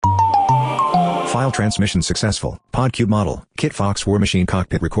File transmission successful. PodCube model. Kitfox War Machine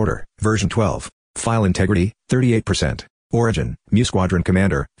cockpit recorder. Version 12. File integrity, 38%. Origin, Mu Squadron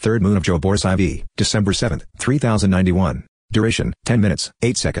Commander, 3rd Moon of Joe Boris IV, December 7, 3091. Duration, 10 minutes,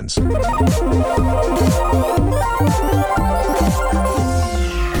 8 seconds.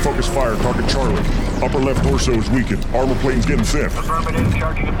 Focus fire, target Charlie. Upper left torso is weakened. Armor plating's getting thin. Affirmative,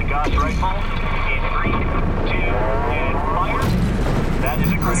 charging up the Gauss rifle. In 3, 2, and fire. That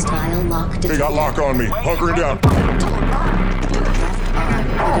is a critical. Hostile lock detected. They got lock on me. Hunkering down. Left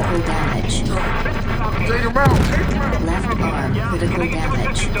arm, critical damage. Take him out. Take him out. Left arm, critical damage.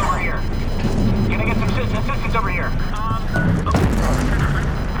 Assistance over here. Can I get some assistance over here?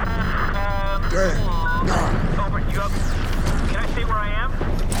 Over, you up? Can I stay where I am?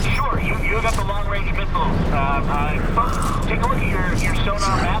 Sure, you got the long-range missiles. Take a look at your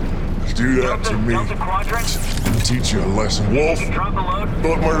sonar map. Do that to me. Delta Quadrant. Teach you a lesson. Wolf, Drop the load.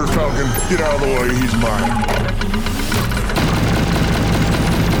 Blood Murder Falcon, get out of the way. He's mine.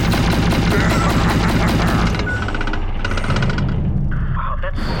 Wow,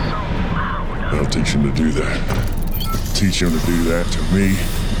 that's so loud. I'll teach him to do that. Teach him to do that to me. Is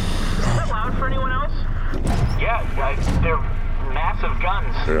that loud for anyone else? Yeah, they're massive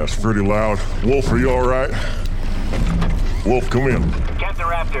guns. Yeah, it's pretty loud. Wolf, are you all right? Wolf, come in. Captain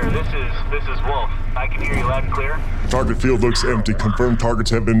Raptor, this is Wolf. I can hear you loud and clear. Target field looks empty. Confirmed targets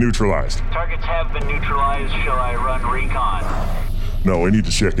have been neutralized. Targets have been neutralized. Shall I run recon? No, we need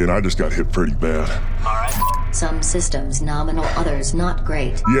to check in. I just got hit pretty bad. All right. Some systems nominal, others not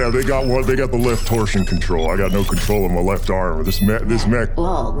great. Yeah, they got the left torsion control. I got no control of my left arm. This mech,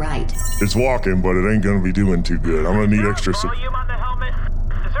 All right. it's walking, but it ain't gonna be doing too good. I'm gonna need extra support. Volume on the helmet?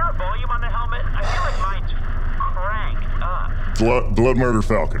 Is there a volume on the helmet? I feel like mine's cranked up. Blood Murder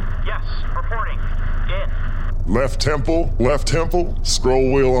Falcon. Yes, reporting. In. Left temple,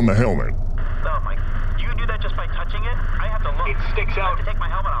 scroll wheel on the helmet. Oh my. You can do that just by touching it? I have to look. It sticks out. I have to take my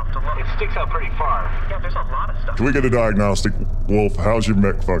helmet off to look. It sticks out pretty far. Yeah, there's a lot of stuff. Can we get a diagnostic? Wolf, how's your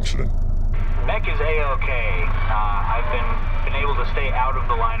mech functioning? Mech is A-OK. I've been able to stay out of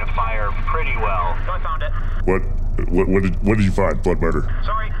the line of fire pretty well. So I found it. What did you find, Blood Murder?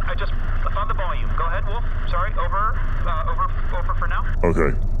 Sorry, I found the volume. Go ahead, Wolf. Sorry, over for now.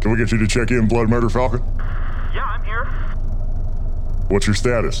 Okay. Can we get you to check in, Blood Murder Falcon? Yeah, I'm here. What's your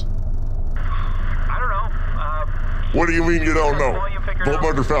status? I don't know. What do you mean you don't know? Volume figured Blood out.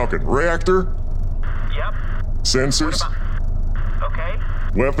 Murder Falcon. Reactor? Yep. Sensors? Okay.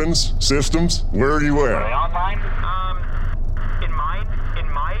 Weapons? Systems? Where are you Are they at? online? In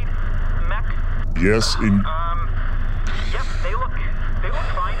my mech? Yes, in... Yep, they look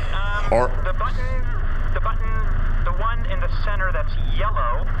fine. The one in the center that's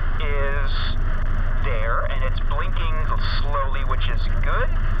yellow is there, and it's blinking slowly, which is good.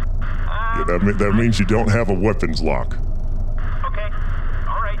 Yeah, that means you don't have a weapons lock. Okay.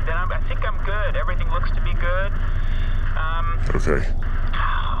 All right, then I think I'm good. Everything looks to be good. Okay.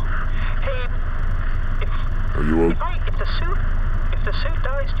 Hey, Are you okay? if the suit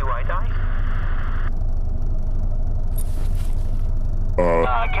dies, do I die?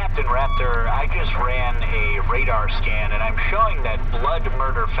 Captain Raptor, I just ran a radar scan, and I'm showing that Blood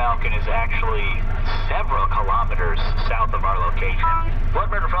Murder Falcon is actually several kilometers south of our location.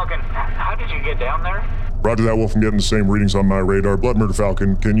 Blood Murder Falcon, how did you get down there? Roger that, Wolf. I'm getting the same readings on my radar. Blood Murder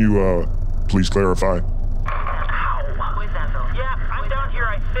Falcon, can you, please clarify? Yeah, I'm down here,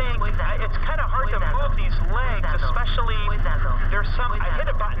 I think. It's kind of hard to move these legs, especially... I hit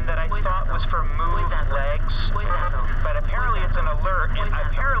a button that I thought was for move legs, but apparently it's an alert, and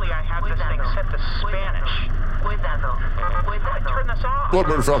apparently I have this thing set to Spanish. I turn this off. Blood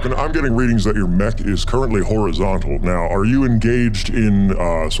Murder Falcon, I'm getting readings that your mech is currently horizontal. Now, are you engaged in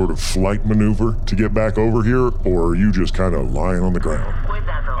sort of flight maneuver to get back over here, or are you just kind of lying on the ground? Oh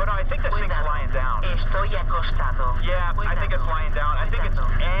no, I think this thing's lying down. Yeah, I think it's lying down. I think it's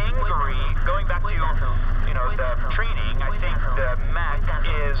angry. Going back to, the training, I think the mech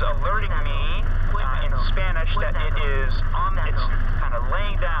is alerting me in Spanish that it's kind of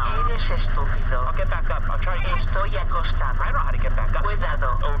laying down. I'll get back up. I'll try to I don't know how to get back up.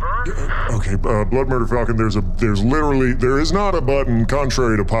 Over. Okay, Blood Murder Falcon, there is not a button,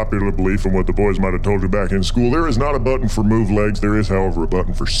 contrary to popular belief and what the boys might have told you back in school, there is not a button for move legs. There is, however, a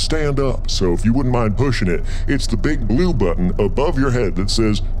button for stand up. So if you wouldn't mind pushing it, it's the big blue button above your head that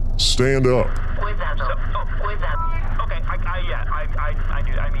says stand up. Okay,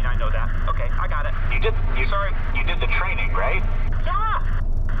 I know that. Okay, I got it. You did the training, right?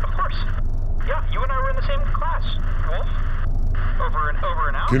 Yeah, of course. Yeah, you and I were in the same class, Wolf. Over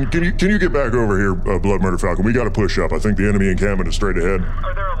and out. Can you get back over here, Blood Murder Falcon? We got to push up. I think the enemy encampment is straight ahead.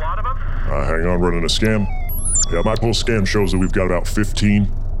 Are there a lot of them? Hang on, running a scan. Yeah, my pulse scan shows that we've got about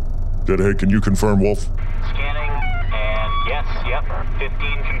 15. Deadhead, can you confirm, Wolf? Scanning, and yes, yep,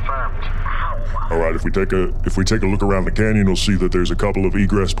 15 confirmed. Ow. All right, if we take a look around the canyon, you'll see that there's a couple of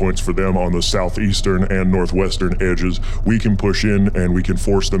egress points for them on the southeastern and northwestern edges. We can push in and we can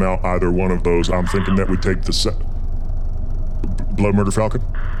force them out either one of those. I'm thinking that we take the Blood Murder Falcon?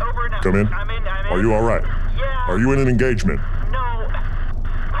 Over now. Come in. I'm in. Are you all right? Yeah. Are you in an engagement? No.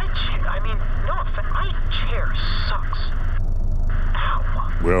 My chair sucks.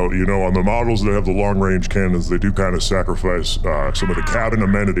 Ow. Well, you know, on the models that have the long-range cannons, they do kind of sacrifice some of the cabin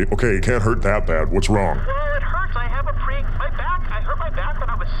amenity. Okay, it can't hurt that bad. What's wrong? Well, it hurts. I have my back. I hurt my back when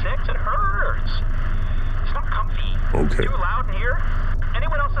I was 6. It hurts. It's not comfy. Okay. Too loud in here.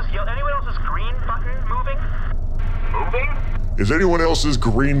 Anyone else's green button moving? Moving? Is anyone else's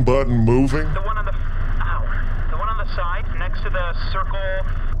green button moving? The one on the side next to the circle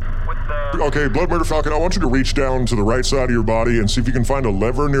with the... Okay, Blood Murder Falcon, I want you to reach down to the right side of your body and see if you can find a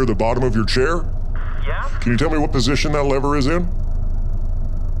lever near the bottom of your chair. Yeah? Can you tell me what position that lever is in?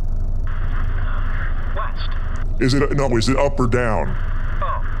 West. Is it up or down?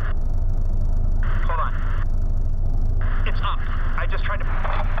 Oh. Hold on. It's up. I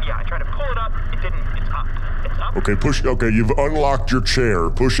tried to pull it up. It didn't. It's up. It's up. Okay, you've unlocked your chair.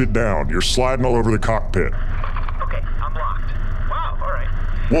 Push it down. You're sliding all over the cockpit. Okay, I'm locked. Wow, all right.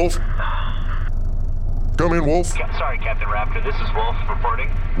 Wolf? Come in, Wolf. Sorry, Captain Raptor. This is Wolf reporting.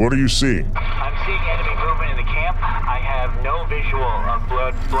 What are you seeing? I'm seeing enemy movement in the camp. I have no visual of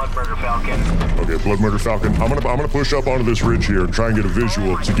Blood Murder Falcon. Okay, Blood Murder Falcon. I'm gonna push up onto this ridge here and try and get a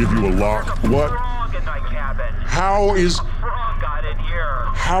visual to give you a lock. What? Frog in my cabin. How is Frog got in here.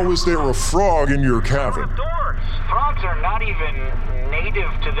 How is there a frog in your cabin? Doors. Frogs are not even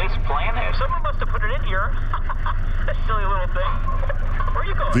native to this planet. Someone must have put it in here. That silly little thing. Where are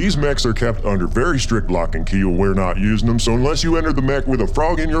you going? These mechs are kept under very strict lock and key, and we're not using them, so unless you enter the mech with a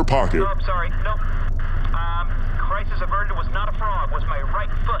frog in your pocket... No, I'm sorry. No. Crisis averted was not a frog, was my right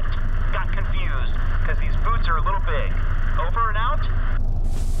foot. Got confused, because these boots are a little big. Over and out?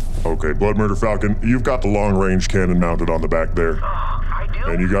 Okay, Blood Murder Falcon, you've got the long-range cannon mounted on the back there. I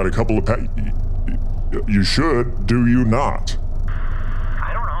do? And you got a couple of you should, do you not?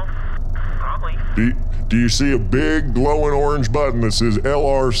 I don't know. Probably. Do you see a big glowing orange button that says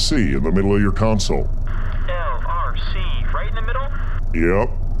LRC in the middle of your console? LRC, right in the middle? Yep.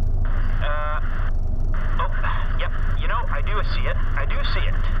 Yep. You know, I do see it.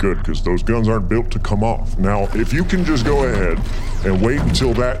 Good, because those guns aren't built to come off. Now, if you can just go ahead and wait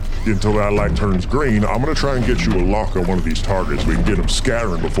until that light turns green, I'm gonna try and get you a lock on one of these targets. We can get them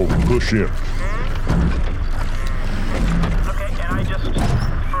scattering before we push in. Okay,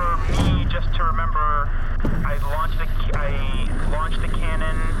 and just to remember, I launched the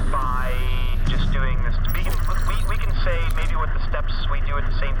cannon by just doing this. We can say maybe what the steps we do at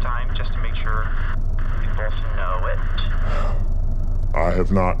the same time, just to make sure we both know it. I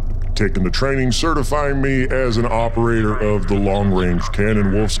have not taken the training certifying me as an operator of the long-range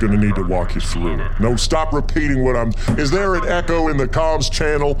cannon. Wolf's gonna need to walk you through it. No, stop repeating what I'm... Is there an echo in the comms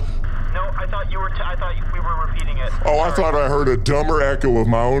channel? No, I thought we were repeating it. Oh, I thought I heard a dumber echo of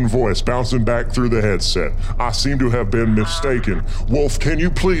my own voice bouncing back through the headset. I seem to have been mistaken. Wolf, can you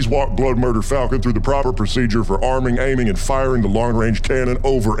please walk Blood Murder Falcon through the proper procedure for arming, aiming, and firing the long-range cannon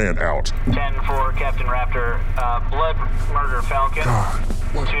over and out? 10-4, Captain Raptor. Blood Murder Falcon.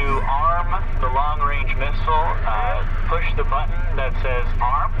 To arm the long-range missile, push the button that says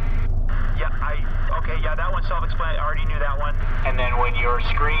arm. Yeah, that one's self-explanatory. I already knew that one. And then when your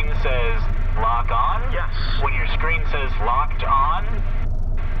screen says lock on, yes. When your screen says locked on,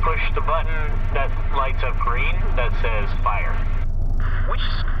 push the button that lights up green that says fire. Which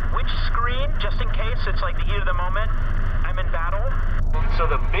screen? Just in case it's like the heat of the moment. I'm in battle. So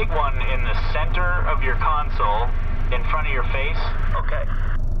the big one in the center of your console, in front of your face.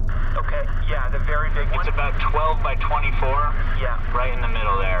 Okay, yeah, the very big one. It's about 12 by 24. Yeah. Right in the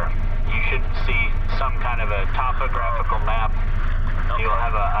middle there. You should see some kind of a topographical map. Okay. You'll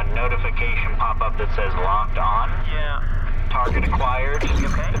have a notification pop up that says locked on. Yeah. Target acquired. You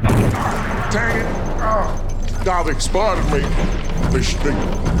okay? Dang it! Oh, they spotted me.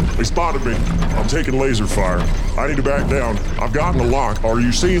 They spotted me. I'm taking laser fire. I need to back down. I've gotten the lock. Are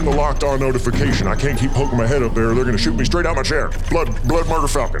you seeing the locked on notification? I can't keep poking my head up there. They're gonna shoot me straight out my chair. Blood Murder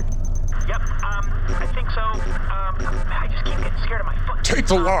Falcon. Yep, I think so. I just keep getting scared of my foot. Take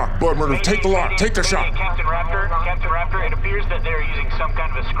the lock, Blood Murder. Take the lock. Take the shot. Captain Raptor, it appears that they're using some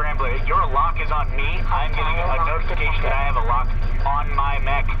kind of a scrambler. Your lock is on me. I'm getting a notification that I have a lock on my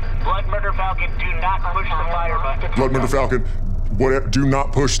mech. Blood Murder Falcon, do not push the fire button. Blood Murder Falcon, Whatever, do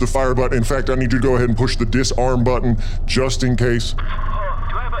not push the fire button. In fact, I need you to go ahead and push the disarm button just in case. Is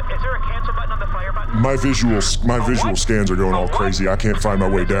there a cancel button on the fire button? My visual scans are going all crazy. I can't find my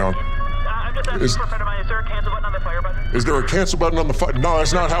way down. I'm just asking for a friend of mine. Is there a cancel button on the fire button? Is there a cancel button on the fire? No,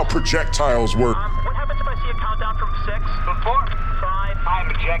 that's not how projectiles work. What happens if I see a countdown from 6? 4, 5. I'm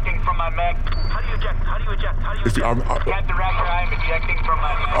ejecting from my mech. How do you eject? Captain Raptor, I'm ejecting from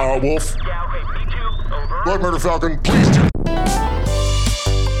my mech. Wolf. Yeah, okay. Me too. Over. Blood Murder Falcon, please do.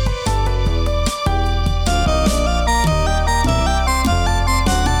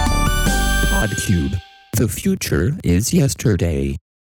 Podcube. The future is yesterday.